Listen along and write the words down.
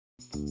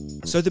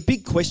So the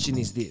big question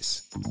is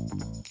this: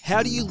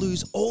 how do you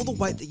lose all the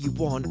weight that you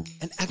want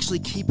and actually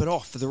keep it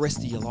off for the rest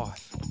of your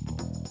life,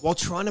 while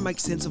trying to make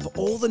sense of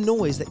all the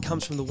noise that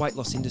comes from the weight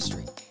loss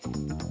industry?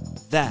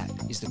 That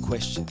is the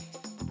question.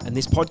 And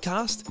this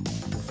podcast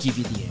will give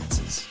you the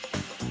answers.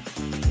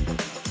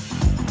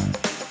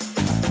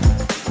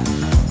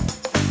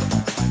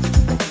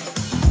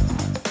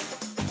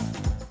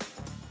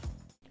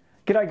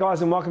 G'day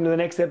guys, and welcome to the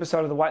next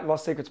episode of the Weight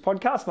Loss Secrets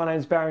podcast. My name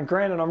is Baron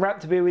Grant and I'm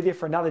wrapped to be with you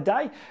for another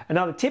day,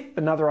 another tip,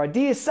 another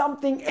idea,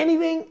 something,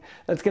 anything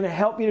that's going to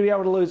help you to be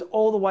able to lose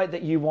all the weight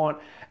that you want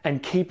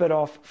and keep it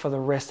off for the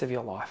rest of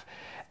your life.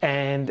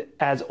 And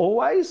as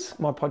always,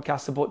 my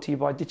podcasts are brought to you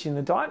by Ditching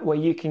the Diet, where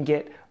you can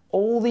get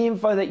all the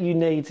info that you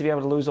need to be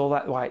able to lose all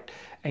that weight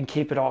and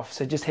keep it off.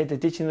 So just head to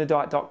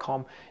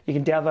ditchingthediet.com. You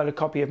can download a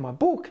copy of my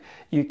book.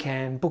 You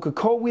can book a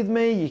call with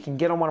me. You can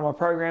get on one of my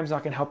programs. I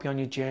can help you on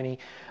your journey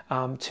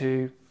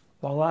to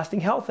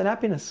long-lasting health and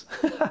happiness.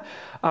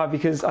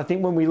 Because I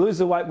think when we lose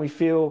the weight, we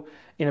feel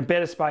in a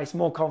better space,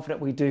 more confident.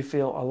 We do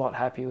feel a lot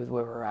happier with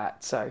where we're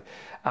at. So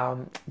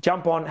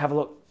jump on, have a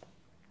look.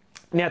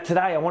 Now today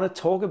I want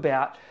to talk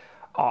about,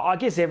 I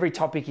guess every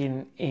topic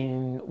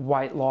in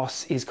weight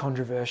loss is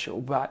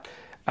controversial, but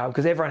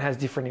because everyone has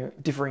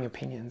differing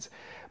opinions.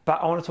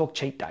 But I want to talk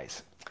cheat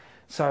days.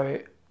 So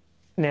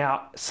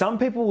now some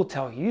people will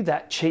tell you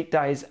that cheat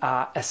days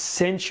are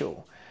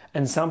essential,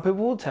 and some people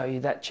will tell you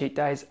that cheat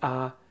days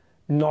are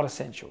not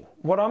essential.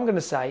 What I'm going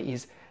to say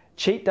is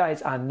cheat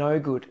days are no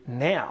good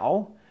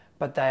now,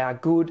 but they are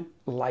good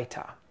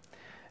later.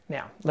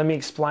 Now, let me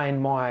explain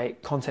my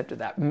concept of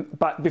that.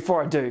 But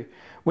before I do,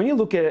 when you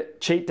look at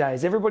cheat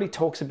days, everybody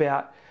talks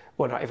about,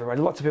 well, not everybody,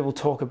 lots of people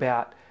talk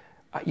about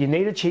you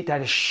need a cheat day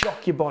to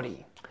shock your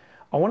body.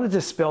 I wanted to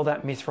dispel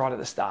that myth right at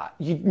the start.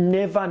 You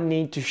never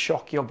need to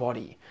shock your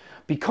body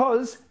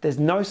because there's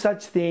no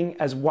such thing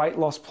as weight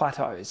loss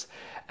plateaus.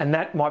 And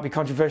that might be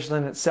controversial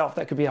in itself.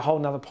 That could be a whole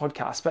nother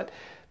podcast. But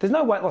there's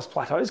no weight loss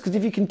plateaus because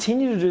if you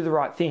continue to do the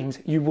right things,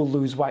 you will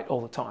lose weight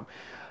all the time.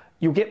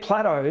 You'll get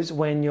plateaus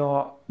when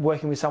you're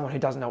working with someone who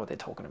doesn't know what they're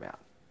talking about.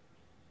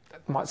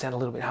 That might sound a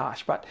little bit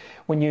harsh, but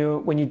when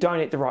you don't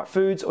eat the right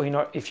foods,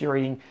 or if you're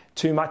eating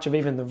too much of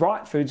even the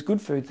right foods, good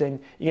foods, then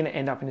you're going to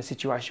end up in a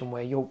situation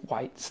where your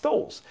weight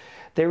stalls.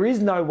 There is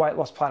no weight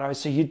loss plateau,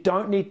 so you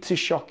don't need to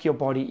shock your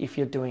body if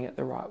you're doing it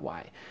the right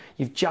way.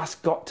 You've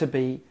just got to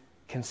be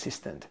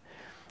consistent.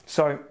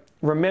 So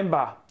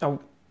remember,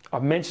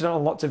 I've mentioned it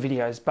on lots of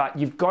videos, but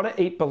you've got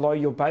to eat below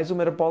your basal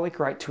metabolic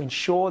rate to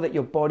ensure that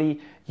your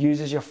body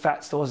uses your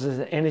fat stores as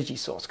an energy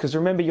source. Because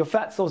remember, your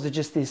fat stores are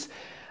just this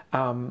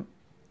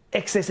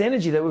excess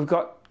energy that we've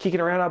got kicking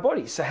around our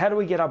bodies. So how do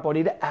we get our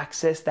body to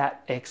access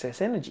that excess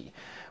energy?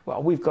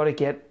 Well, we've got to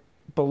get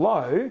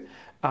below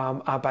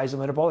our basal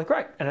metabolic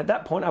rate. And at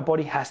that point, our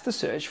body has to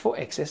search for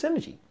excess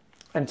energy.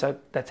 And so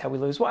that's how we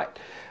lose weight.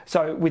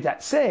 So with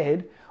that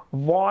said,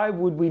 why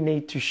would we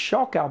need to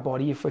shock our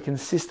body if we're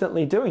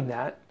consistently doing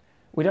that?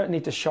 We don't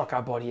need to shock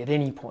our body at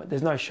any point.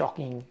 There's no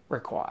shocking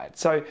required.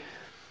 So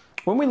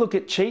when we look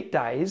at cheat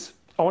days,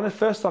 I want to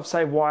first off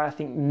say why I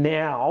think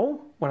now,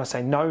 when I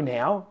say no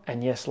now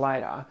and yes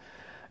later,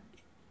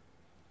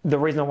 the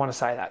reason I want to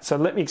say that. So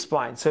let me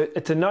explain. So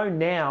it's a no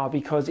now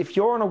because if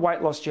you're on a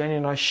weight loss journey,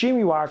 and I assume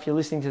you are if you're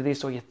listening to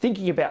this or you're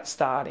thinking about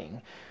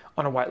starting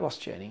on a weight loss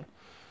journey,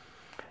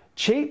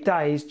 cheat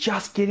days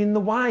just get in the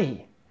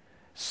way.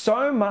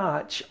 So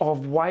much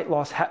of weight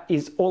loss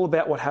is all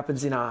about what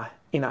happens in our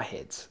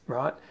heads,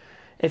 right?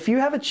 If you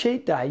have a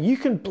cheat day, you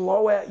can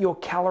blow out your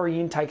calorie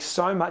intake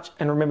so much.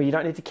 And remember, you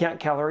don't need to count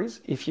calories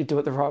if you do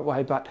it the right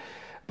way, but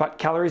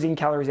calories in,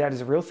 calories out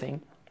is a real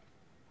thing.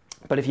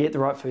 But if you eat the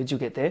right foods, you'll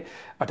get there.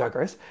 I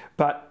digress.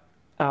 But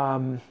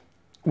when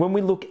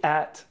we look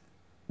at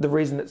the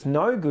reason it's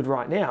no good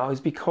right now is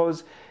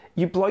because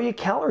you blow your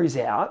calories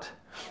out,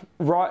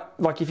 right?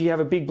 Like if you have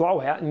a big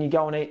blowout and you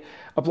go and eat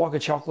a block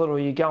of chocolate or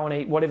you go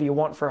and eat whatever you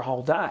want for a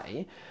whole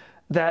day,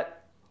 that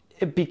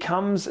it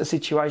becomes a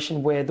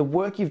situation where the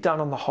work you've done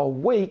on the whole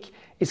week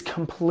is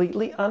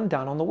completely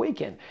undone on the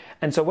weekend.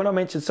 And so when I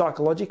mentioned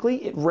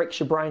psychologically, it wrecks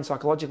your brain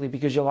psychologically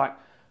because you're like,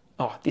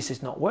 oh, this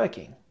is not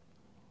working.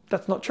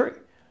 That's not true.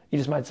 You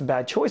just made some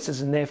bad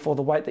choices and therefore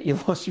the weight that you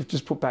lost, you've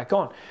just put back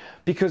on.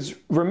 Because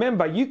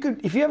remember, you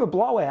could, if you have a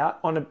blowout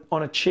on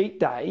a cheat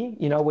day,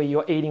 where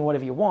you're eating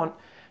whatever you want,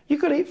 you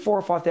could eat 4,000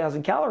 or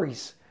 5,000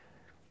 calories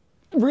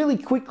really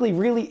quickly,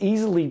 really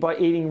easily by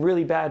eating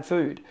really bad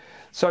food.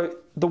 So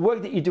the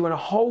work that you do in a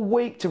whole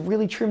week to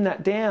really trim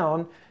that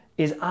down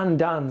is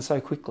undone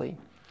so quickly.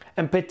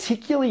 And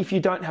particularly if you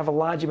don't have a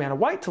large amount of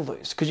weight to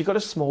lose because you've got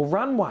a small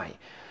runway.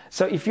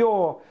 So if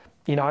you're,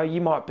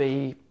 you might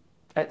be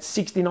at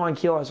 69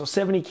 kilos or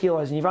 70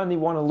 kilos and you only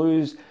want to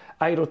lose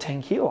 8 or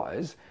 10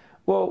 kilos,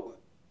 well,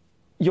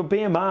 your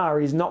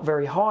BMR is not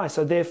very high.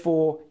 So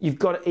therefore you've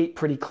got to eat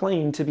pretty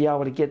clean to be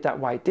able to get that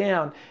weight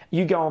down.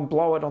 You go and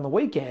blow it on the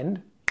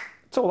weekend,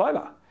 it's all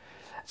over.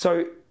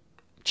 So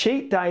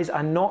cheat days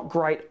are not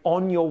great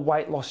on your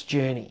weight loss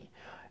journey.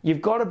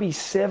 You've got to be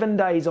 7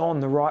 days on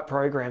the right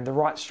program, the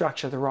right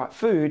structure, the right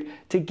food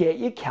to get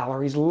your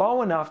calories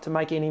low enough to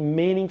make any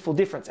meaningful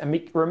difference.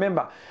 And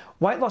remember,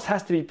 weight loss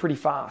has to be pretty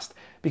fast,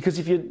 because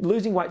if you're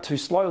losing weight too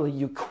slowly,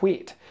 you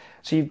quit.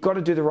 So you've got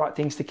to do the right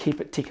things to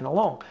keep it ticking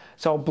along.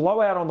 So a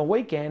blowout on the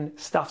weekend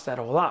stuffs that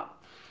all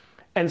up.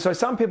 And so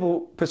some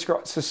people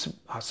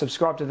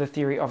subscribe to the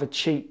theory of a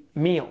cheat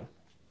meal.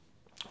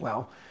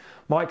 Well,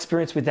 my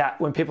experience with that,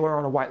 when people are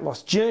on a weight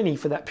loss journey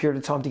for that period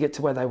of time to get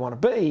to where they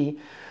want to be,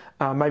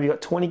 maybe you've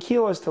got 20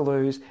 kilos to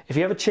lose. If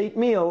you have a cheat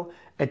meal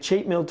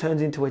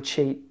turns into a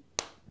cheat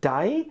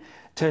day,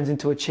 turns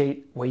into a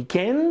cheat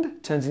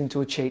weekend, turns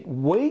into a cheat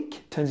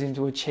week, turns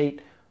into a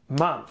cheat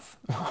month,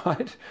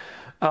 right?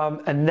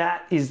 And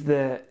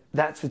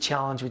that's the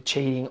challenge with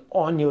cheating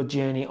on your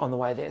journey on the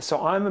way there.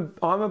 So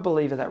I'm a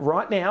believer that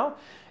right now,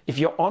 if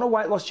you're on a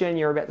weight loss journey,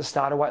 you're about to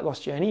start a weight loss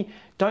journey,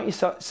 don't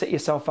set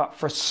yourself up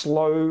for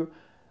slow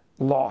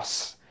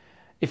loss.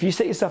 If you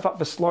set yourself up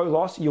for slow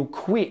loss, you'll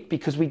quit,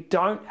 because we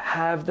don't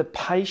have the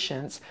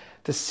patience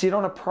to sit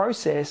on a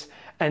process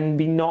and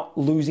be not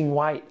losing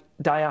weight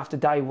day after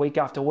day, week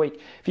after week.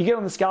 If you get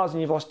on the scales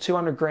and you've lost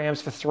 200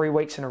 grams for 3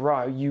 weeks in a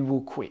row, you will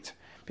quit,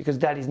 because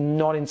that is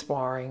not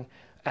inspiring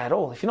at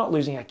all. If you're not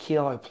losing a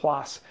kilo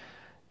plus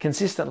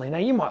consistently, now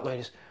you might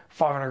lose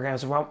 500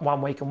 grams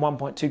one week and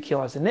 1.2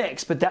 kilos the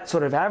next, but that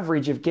sort of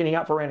average of getting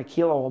up around a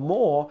kilo or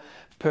more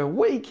per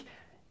week,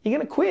 you're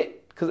going to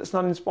quit because it's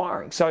not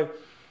inspiring. So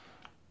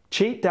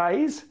cheat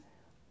days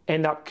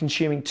end up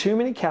consuming too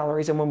many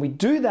calories, and when we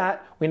do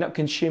that, we end up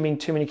consuming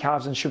too many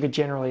carbs and sugar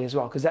generally as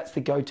well, because that's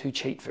the go-to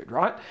cheat food,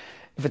 right?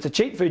 If it's a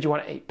cheat food, you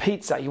want to eat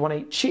pizza, you want to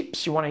eat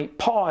chips, you want to eat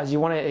pies, you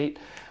want to eat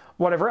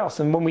whatever else.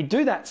 And when we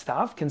do that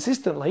stuff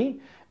consistently,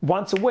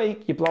 once a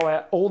week, you blow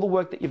out all the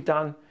work that you've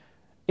done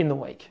in the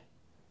week.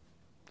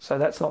 So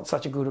that's not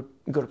such a good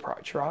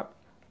approach, right?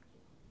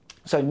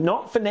 So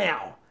not for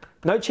now.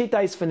 No cheat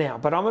days for now.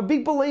 But I'm a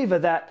big believer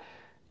that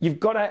you've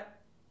got to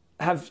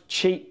have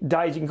cheat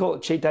days. You can call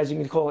it cheat days. You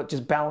can call it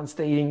just balanced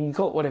eating. You can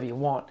call it whatever you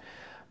want.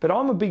 But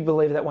I'm a big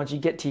believer that once you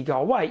get to your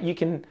goal weight, you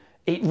can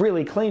eat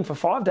really clean for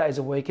 5 days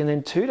a week, and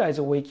then 2 days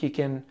a week you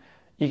can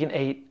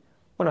eat,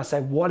 when I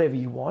say whatever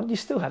you want, you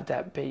still have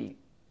to be,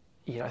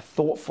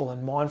 thoughtful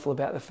and mindful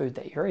about the food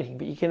that you're eating.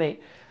 But you can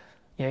eat,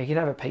 you can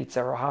have a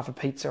pizza or half a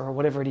pizza or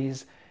whatever it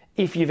is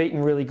if you've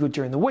eaten really good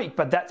during the week.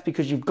 But that's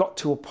because you've got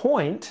to a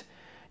point,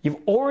 you've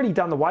already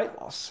done the weight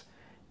loss,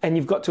 and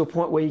you've got to a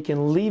point where you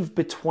can live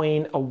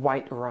between a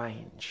weight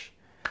range.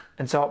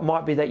 And so it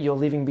might be that you're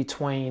living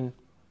between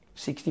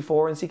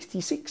 64 and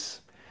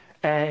 66.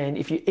 And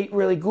if you eat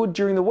really good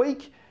during the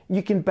week,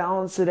 you can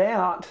balance it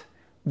out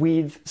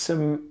with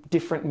some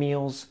different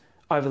meals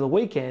over the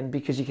weekend,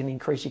 because you can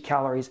increase your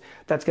calories.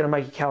 That's going to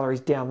make your calories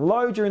down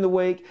low during the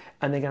week,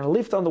 and they're going to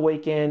lift on the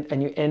weekend,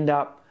 and you end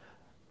up,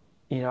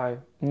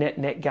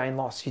 net gain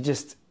loss.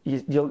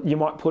 You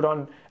might put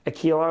on a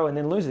kilo and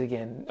then lose it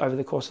again over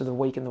the course of the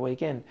week and the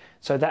weekend.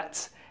 So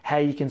that's how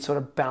you can sort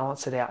of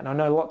balance it out. And I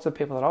know lots of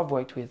people that I've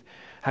worked with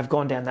have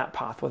gone down that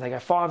path where they go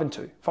 5 and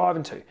 2, 5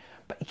 and 2.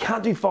 But you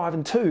can't do 5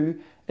 and 2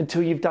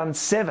 until you've done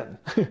 7.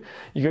 You're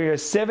going to go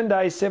 7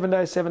 days, 7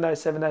 days, 7 days,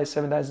 7 days,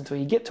 7 days until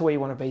you get to where you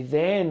want to be.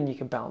 Then you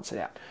can balance it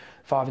out.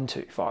 5 and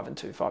 2, 5 and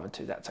 2, 5 and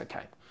 2. That's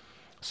okay.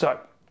 So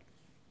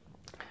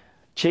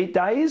cheat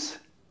days,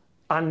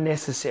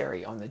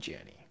 unnecessary on the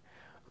journey.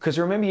 Because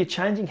remember, you're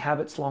changing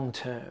habits long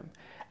term.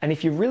 And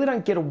if you really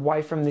don't get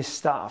away from this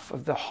stuff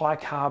of the high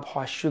carb,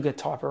 high sugar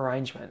type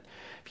arrangement,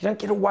 if you don't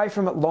get away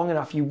from it long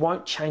enough, you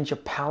won't change your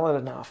palate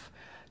enough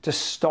to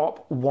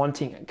stop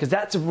wanting it. Because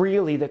that's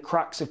really the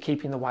crux of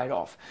keeping the weight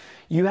off.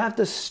 You have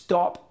to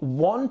stop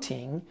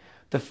wanting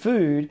the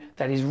food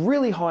that is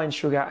really high in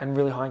sugar and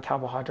really high in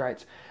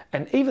carbohydrates,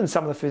 and even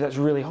some of the food that's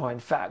really high in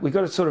fat. We've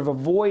got to sort of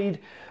avoid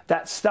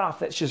that stuff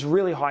that's just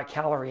really high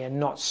calorie and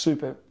not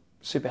super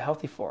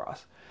healthy for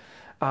us.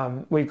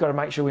 We've got to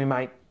make sure we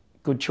make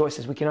good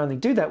choices. We can only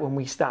do that when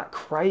we start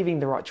craving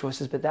the right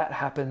choices, but that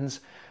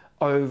happens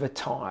over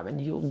time, and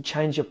you'll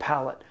change your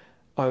palate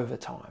over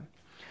time.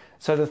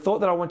 So the thought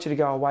that I want you to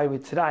go away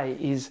with today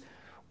is,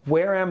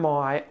 where am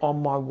I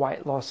on my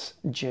weight loss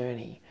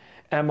journey?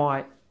 Am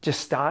I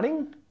just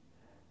starting?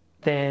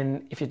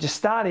 Then if you're just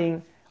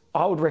starting,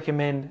 I would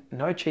recommend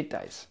no cheat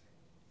days.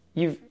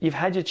 You've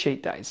had your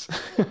cheat days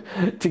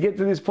to get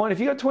to this point. If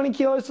you've got 20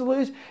 kilos to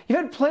lose, you've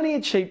had plenty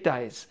of cheat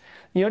days.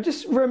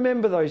 Just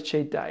remember those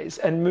cheat days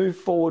and move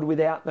forward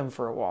without them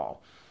for a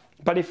while.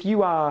 But if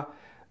you are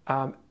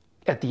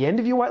at the end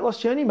of your weight loss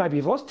journey, maybe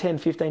you've lost 10,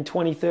 15,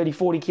 20, 30,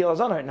 40 kilos,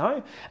 I don't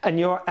know, and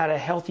you're at a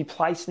healthy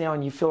place now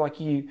and you feel like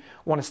you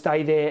want to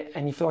stay there,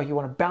 and you feel like you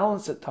want to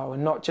balance it though,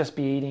 and not just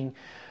be eating,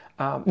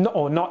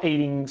 not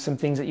eating some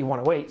things that you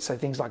want to eat, so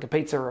things like a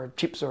pizza or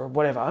chips or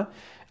whatever,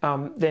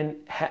 then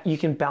you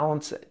can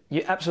balance it.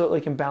 You absolutely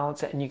can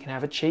balance it, and you can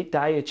have a cheat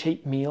day, a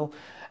cheat meal,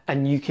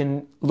 and you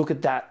can look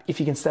at that if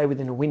you can stay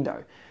within a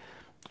window.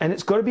 And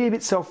it's got to be a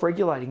bit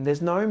self-regulating.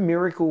 There's no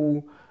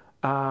miracle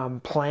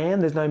plan,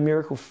 there's no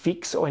miracle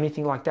fix or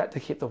anything like that to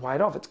keep the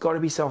weight off. It's got to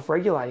be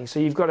self-regulating. So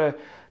you've got to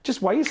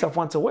just weigh yourself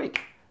once a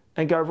week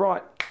and go,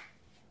 right,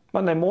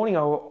 Monday morning,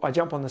 I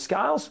jump on the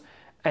scales,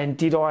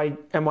 and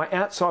am I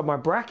outside my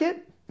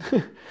bracket?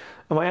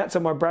 Am I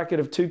outside my bracket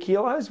of 2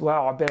 kilos?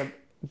 Well, I better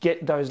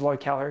get those low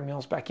calorie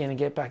meals back in and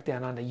get back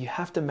down under. You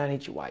have to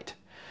manage your weight.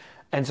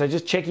 And so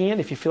just checking in,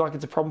 if you feel like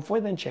it's a problem for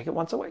you, then check it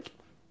once a week.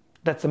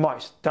 That's the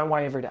most. Don't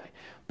weigh every day.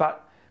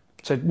 But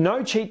so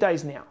no cheat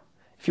days now.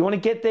 If you want to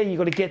get there, you've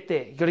got to get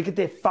there. You've got to get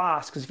there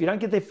fast, because if you don't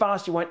get there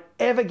fast, you won't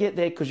ever get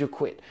there because you'll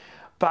quit.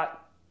 But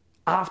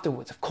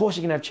afterwards, of course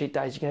you can have cheat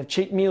days. You can have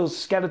cheat meals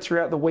scattered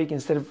throughout the week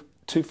instead of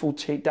 2 full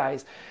cheat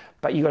days.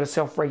 But you've got to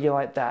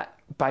self-regulate that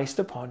based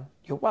upon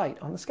your weight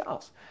on the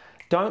scales.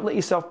 Don't let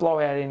yourself blow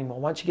out anymore.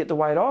 Once you get the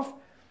weight off,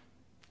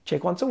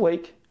 check once a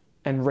week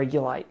and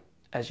regulate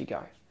as you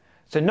go.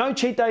 So no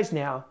cheat days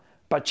now,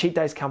 but cheat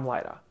days come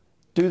later.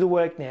 Do the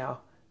work now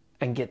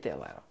and get there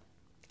later.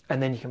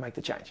 And then you can make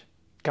the change.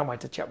 Can't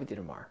wait to chat with you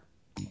tomorrow.